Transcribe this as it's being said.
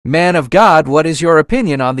Man of God, what is your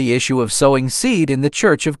opinion on the issue of sowing seed in the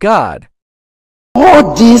Church of God?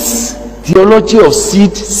 All this theology of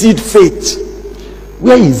seed faith,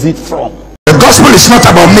 where is it from? The gospel is not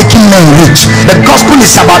about making men rich. The gospel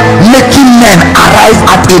is about making men arrive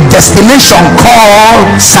at a destination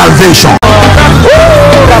called salvation.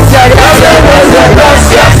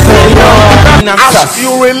 As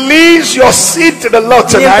you release your seed to the Lord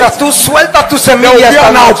tonight, mientras tú sueltas tu there will semilla be esta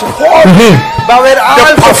an noche, outpouring, va a haber algo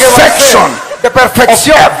the que va a perfection ser de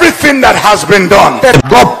perfección. of everything that has been done.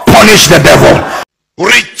 God punish the devil.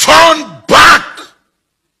 Return back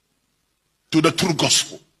to the true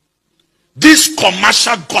gospel. This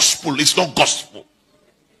commercial gospel is not gospel.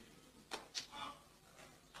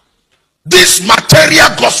 This material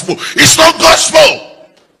gospel is not gospel.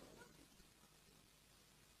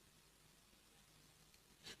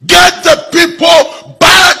 Get the people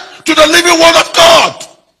back to the living word of God.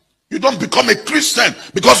 You don't become a Christian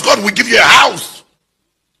because God will give you a house.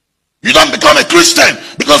 You don't become a Christian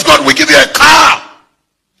because God will give you a car.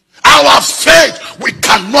 Our faith, we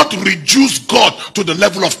cannot reduce God to the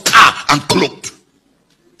level of car and clothes.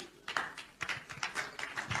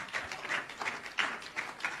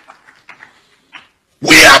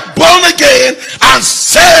 We are born again and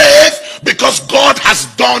saved because God has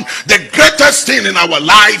done the greatest thing in our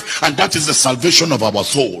life, and that is the salvation of our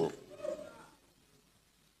soul.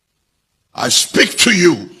 I speak to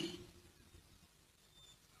you.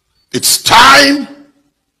 It's time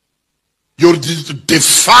you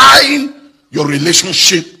define your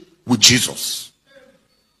relationship with Jesus.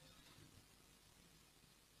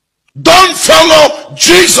 Don't follow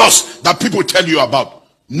Jesus that people tell you about.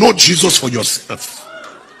 Know Jesus for yourself.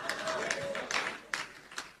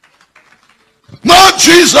 Know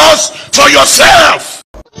Jesus for yourself.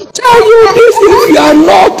 I tell you, if you are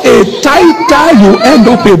not a tither, you end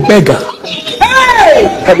up a beggar.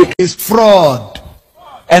 Hey! It's fraud.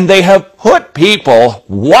 And they have put people,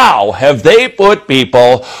 wow, have they put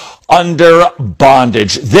people under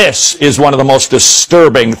bondage. This is one of the most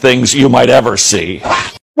disturbing things you might ever see.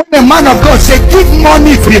 When the man of God said, give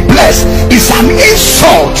money to be blessed, is an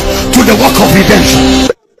insult to the work of redemption.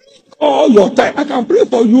 All your time, I can pray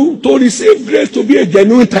for you to receive grace to be a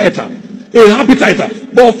genuine tither, a happy tither.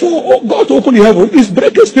 But for God to open the heaven, is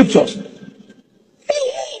breaking scriptures.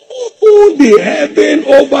 Open the heaven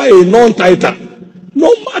over a non-tither. No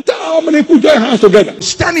matter how many put your hands together.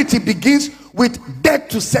 Christianity begins with death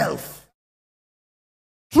to self.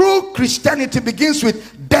 True Christianity begins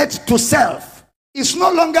with death to self. It's no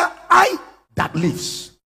longer I that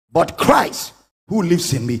lives, but Christ who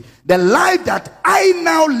lives in me. The life that I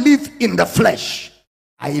now live in the flesh,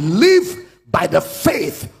 I live by the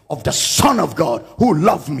faith of the Son of God who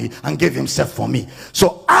loved me and gave himself for me.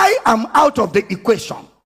 So I am out of the equation.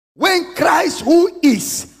 When Christ, who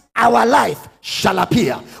is our life, shall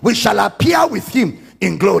appear, we shall appear with him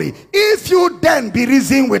in glory. If you then be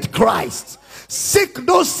risen with Christ, seek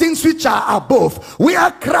those things which are above,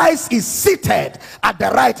 where Christ is seated at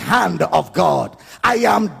the right hand of God. I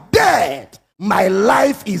am dead, my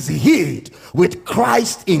life is hid with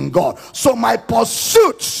Christ in God. So my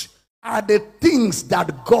pursuits are the things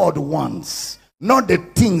that God wants, not the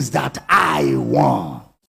things that I want.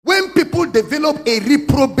 When people develop a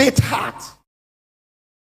reprobate heart,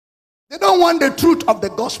 they don't want the truth of the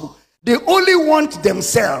gospel. They only want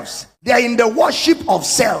themselves. They are in the worship of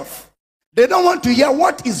self. They don't want to hear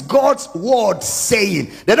what is God's word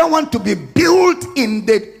saying. They don't want to be built in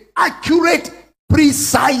the accurate,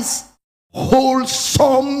 precise,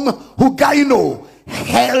 wholesome,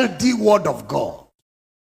 healthy word of God.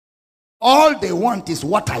 All they want is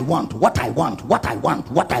what I want, what I want, what I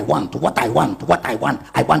want, what I want, what I want, what I want,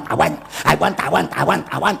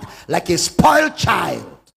 I want, like a spoiled child.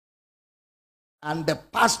 And the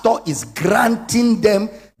pastor is granting them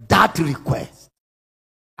that request.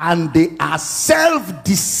 And they are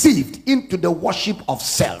self-deceived into the worship of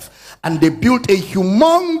self. And they built a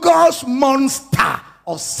humongous monster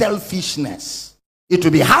of selfishness. It will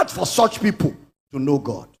be hard for such people to know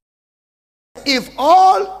God. If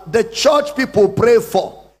all the church people pray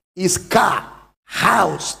for is car,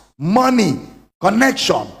 house, money,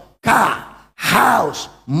 connection, car, house,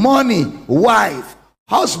 money, wife,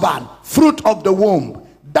 husband, fruit of the womb,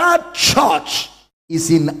 that church is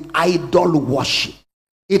in idol worship.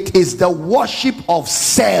 It is the worship of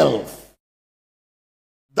self.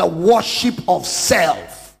 The worship of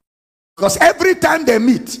self. Because every time they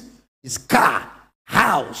meet, it's car,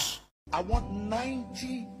 house. I want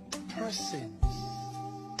 90%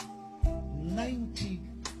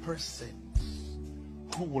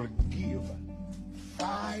 who will give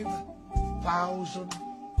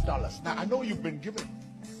 $5,000. Now I know you've been giving,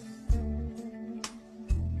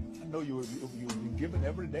 know you've been giving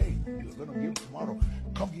every day. You're going to give tomorrow.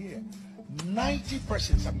 Come here. 90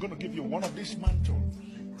 persons. I'm going to give you one of these mantles.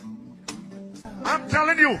 I'm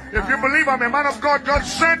telling you, if you believe I'm a man of God, God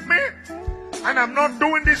sent me, and I'm not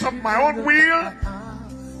doing this of my own will,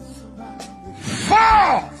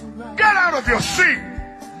 fall! Get out of your seat!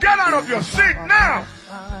 Get out of your seat now!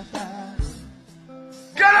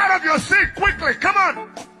 Get out of your seat quickly! Come on!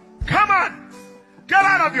 Come on! Get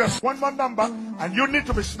out of your seat! One more number, and you need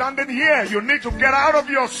to be standing here. You need to get out of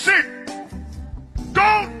your seat.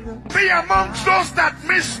 Don't be amongst those that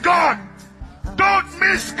miss God. Don't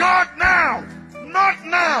miss God now. Not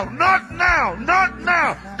now, not now, not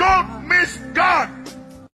now. Don't miss God.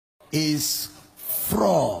 Is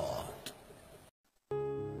fraud.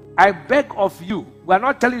 I beg of you, we are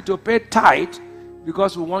not telling you to pay tithe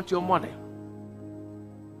because we want your money.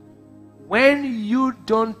 When you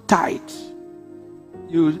don't tithe,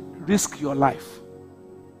 you risk your life.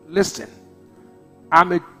 Listen,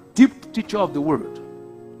 I'm a deep teacher of the word.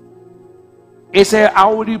 It said, I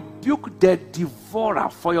will rebuke the devourer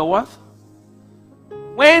for your what?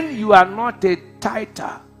 When you are not a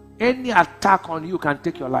tither, any attack on you can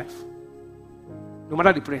take your life. No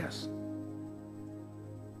matter the prayers.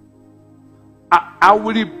 I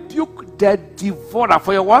will rebuke the devourer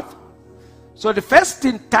for your what? So the first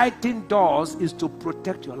thing tithing does is to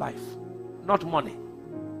protect your life. Not money.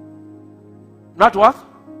 Not what?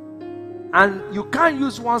 And you can't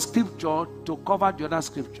use one scripture to cover the other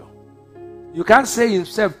scripture. You can't say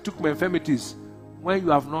himself took my infirmities when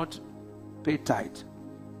you have not paid tithe.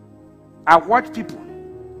 I watch people.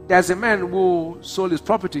 There's a man who sold his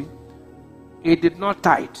property. He did not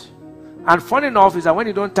tithe. And funny enough is that when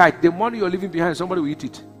you don't tithe, the money you're leaving behind, somebody will eat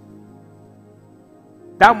it.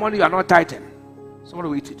 That money you are not tithing, somebody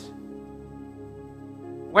will eat it.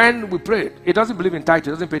 When we prayed, he doesn't believe in tithe,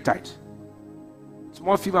 he doesn't pay tithe.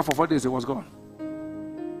 Small fever for 4 days, it was gone.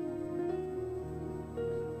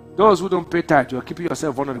 Those who don't pay tithe, you're keeping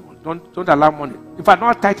yourself vulnerable. Don't allow money. In fact,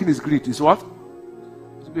 not tithing is greed. It's what?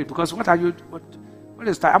 It's greed. Because what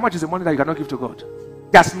is tithe? How much is the money that you cannot give to God?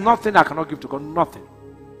 There's nothing I cannot give to God. Nothing.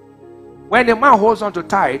 When a man holds on to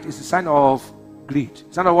tithe, it's a sign of greed.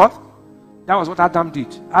 It's a sign of what? That was what Adam did.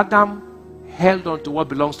 Adam held on to what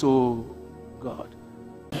belongs to God.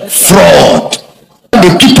 Fraud.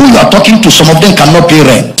 The people you are talking to, some of them cannot pay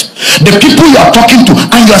rent. The people you are talking to,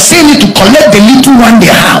 and you are saying it to collect the little one they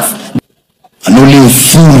have. And only a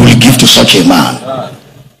fool will give to such a man.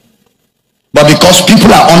 But because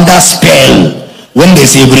people are under spell, when they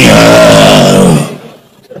say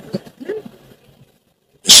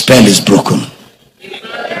spell is broken.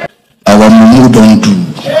 Our mumu don't do.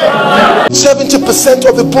 70%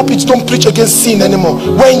 of the pulpits don't preach against sin anymore.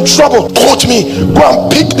 We're in trouble. Quote me. Go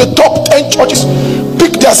and pick the top 10 churches.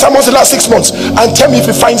 Pick their sermons the last 6 months and tell me if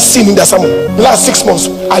you find sin in their sermon. The last 6 months,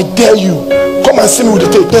 I dare you. Come and see me with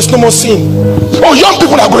the tape. There's no more sin. Oh, young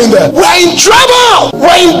people are going there. We're in trouble.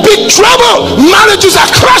 We're in big trouble. Marriages are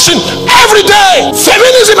crashing every day.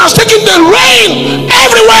 Feminism has taken the reign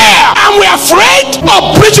everywhere, and we're afraid of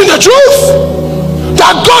preaching the truth.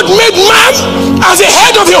 That God made man as the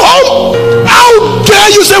head of your home. How dare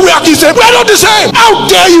you say we are the same? We are not the same. How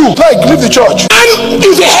dare you? Like, leave the church. Man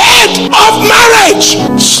is the head of marriage.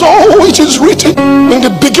 So it is written in the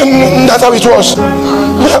beginning. That's how it was.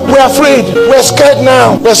 We're afraid. We're scared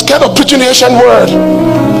now. We're scared of preaching the ancient word.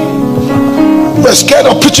 We're scared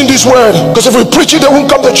of preaching this word. Because if we preach it, they won't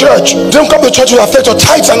come to church. They won't come to church to affect your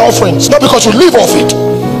tithes and offerings. Not because you live off it.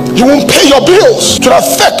 You won't pay your bills to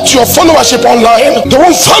affect your followership online. They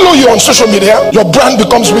won't follow you on social media. Your brand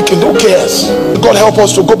becomes weakened. Who cares? God help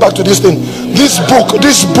us to go back to this thing. This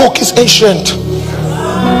book is ancient.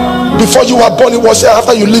 Before you were born, it was here.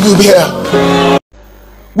 After you leave, you'll be here.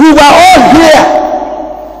 We were all here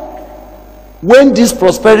when these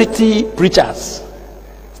prosperity preachers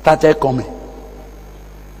started coming.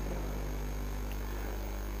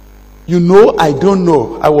 You know, I don't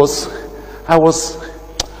know. I was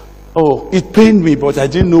oh, it pained me, but I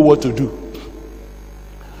didn't know what to do.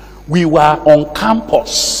 We were on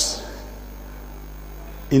campus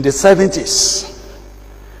in the 70s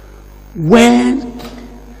when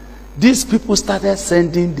these people started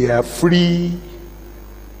sending their free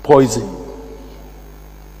poison.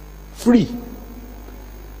 Free.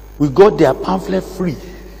 We got their pamphlet free.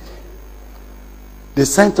 They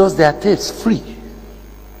sent us their tapes free.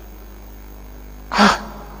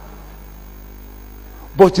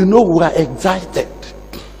 But you know, we were excited.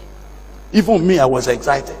 Even me, I was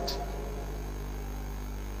excited.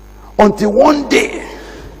 Until one day,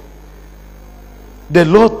 the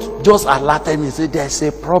Lord just alerted me and said, there's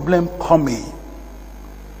a problem coming.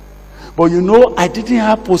 But you know, I didn't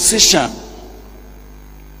have position.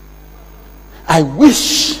 I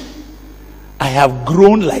wish I have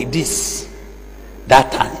grown like this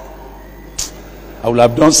that time. I would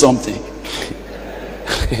have done something.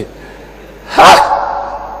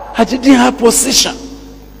 I didn't have position.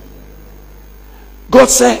 God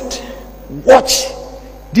said, watch,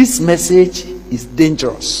 this message is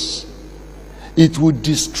dangerous. It would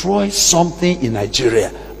destroy something in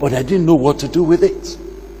Nigeria, but I didn't know what to do with it.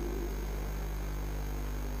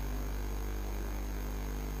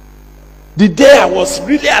 The day I was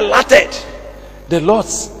really alerted, the Lord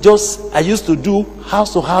I used to do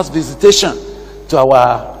house-to-house visitation to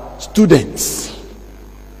our students.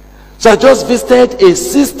 So I just visited a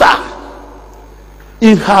sister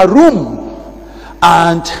in her room,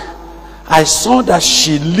 and I saw that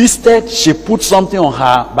she put something on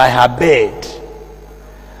her by her bed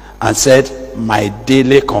and said, my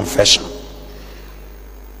daily confession.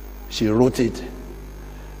 She wrote it.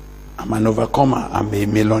 I'm an overcomer. I'm a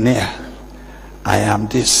millionaire. I am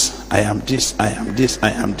this. I am this. I am this.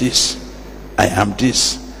 I am this. I am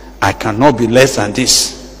this. I cannot be less than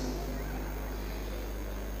this.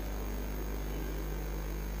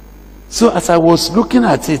 So as I was looking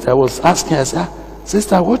at it, I was asking, I said,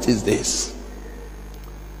 sister, what is this?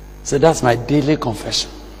 So that's my daily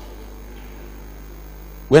confession.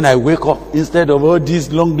 When I wake up, instead of all this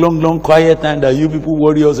long quiet time that you people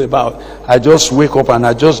worry us about, I just wake up and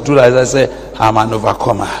I just do as I say, I'm an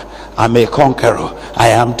overcomer. I'm a conqueror. I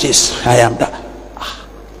am this. I am that.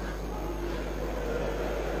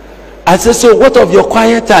 I said, so what of your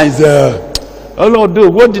quiet times? Oh Lord,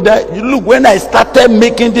 dude, what did you look, when I started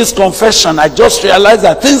making this confession, I just realized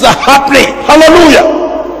that things are happening. Hallelujah.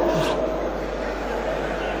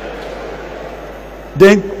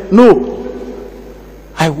 Then, no,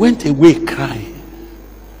 I went away crying.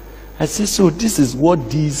 I said, so this is what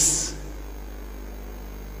these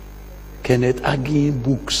Kenneth Hagin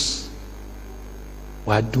books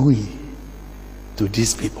were doing to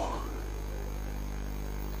these people.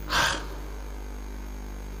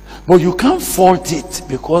 But you can't fault it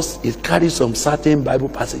because it carries some certain Bible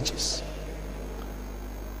passages.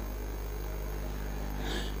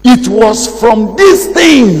 It was from these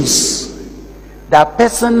things that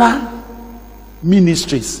personal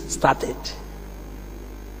ministries started.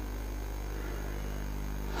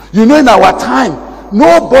 You know, in our time,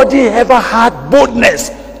 nobody ever had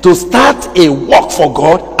boldness to start a work for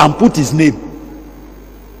God and put his name.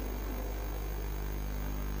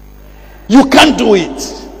 You can't do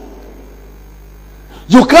it.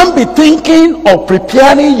 You can't be thinking of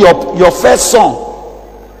preparing your first son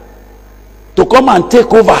to come and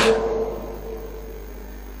take over.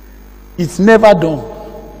 It's never done.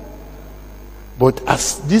 But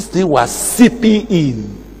as this thing was seeping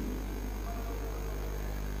in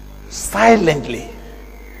silently,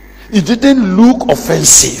 it didn't look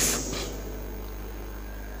offensive.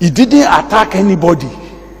 It didn't attack anybody.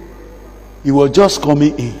 It was just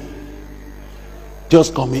coming in.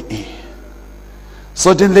 Just coming in.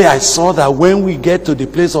 Suddenly I saw that when we get to the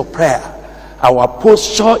place of prayer, our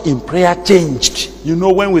posture in prayer changed. You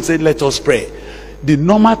know, when we say let us pray, the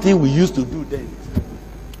normal thing we used to do then,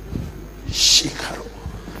 Shikaro,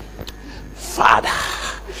 Father,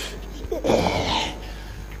 Lord.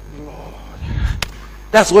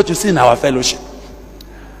 That's what you see in our fellowship.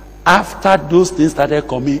 After those things started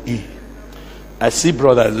coming in, I see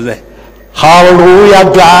brothers say,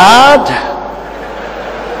 hallelujah, God.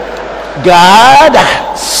 God,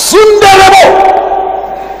 Sundarabo.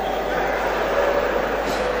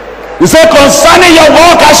 He said, concerning your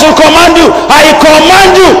work, I shall command you. I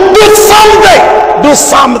command you, do something. Do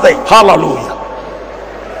something. Hallelujah.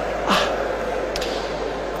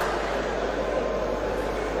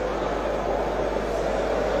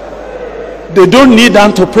 They don't need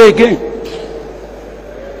them to pray again.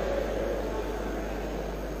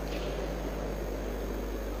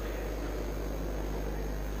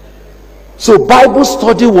 So Bible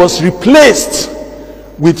study was replaced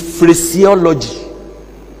with phraseology.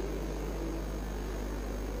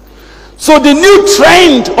 So the new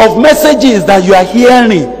trend of messages that you are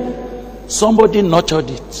hearing, somebody nurtured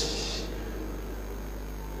it.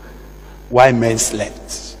 Why men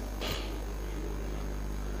slept?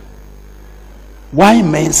 Why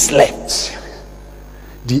men slept?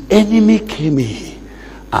 The enemy came in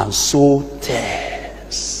and sowed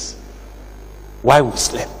tares. Why we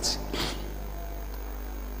slept?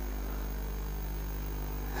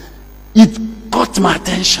 It caught my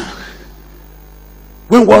attention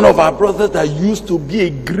when one of our brothers that used to be a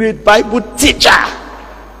great Bible teacher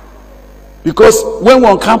Because when we're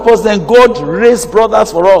on campus, then God raised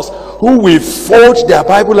brothers for us who will fold their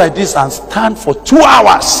Bible like this and stand for 2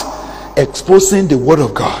 hours exposing the word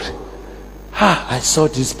of God. I saw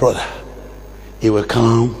this brother. He will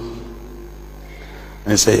come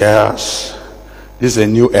and say, yes, this is a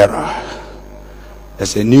new era.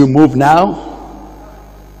 There's a new move now.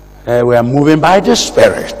 We are moving by the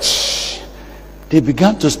Spirit. They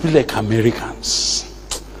began to speak like Americans.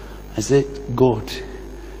 I said, God,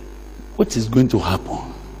 what is going to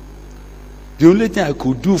happen? The only thing I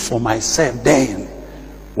could do for myself then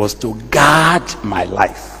was to guard my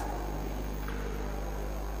life.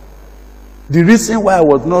 The reason why I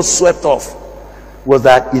was not swept off was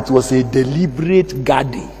that it was a deliberate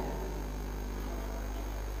guarding.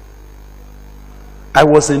 I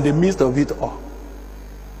was in the midst of it all.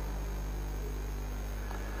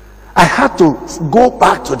 I had to go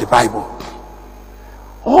back to the Bible.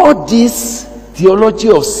 All this theology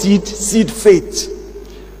of seed faith,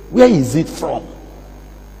 where is it from?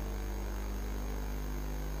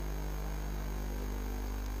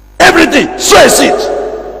 Everything, sow a seed.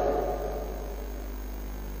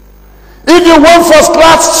 If you want first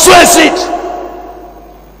class, sow a seed.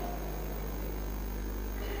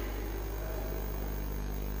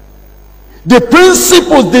 The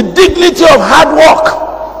principles, the dignity of hard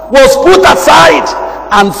work was put aside,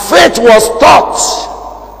 and faith was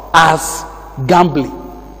taught as gambling.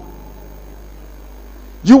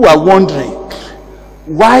 You are wondering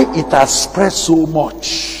why it has spread so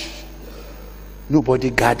much. Nobody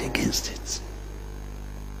guard against it.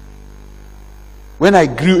 When I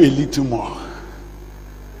grew a little more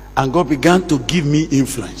and God began to give me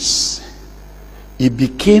influence, it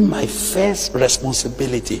became my first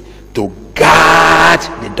responsibility to guard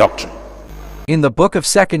the doctrine. In the book of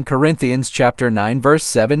 2 Corinthians chapter 9 verse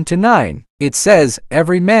 7 to 9, it says,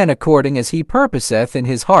 "Every man according as he purposeth in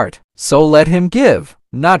his heart, so let him give,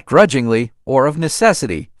 not grudgingly or of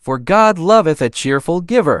necessity, for God loveth a cheerful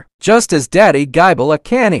giver." Just as Daddy Gbile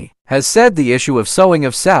Akanni has said, the issue of sowing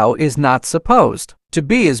of sow is not supposed to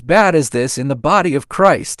be as bad as this in the body of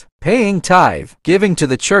Christ. Paying tithe, giving to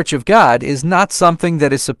the church of God, is not something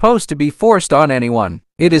that is supposed to be forced on anyone.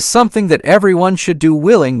 It is something that everyone should do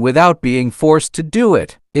willing without being forced to do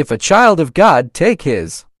it. If a child of God take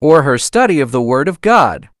his or her study of the Word of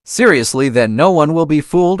God seriously, then no one will be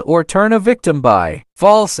fooled or turn a victim by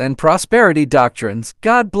false and prosperity doctrines.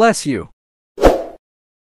 God bless you.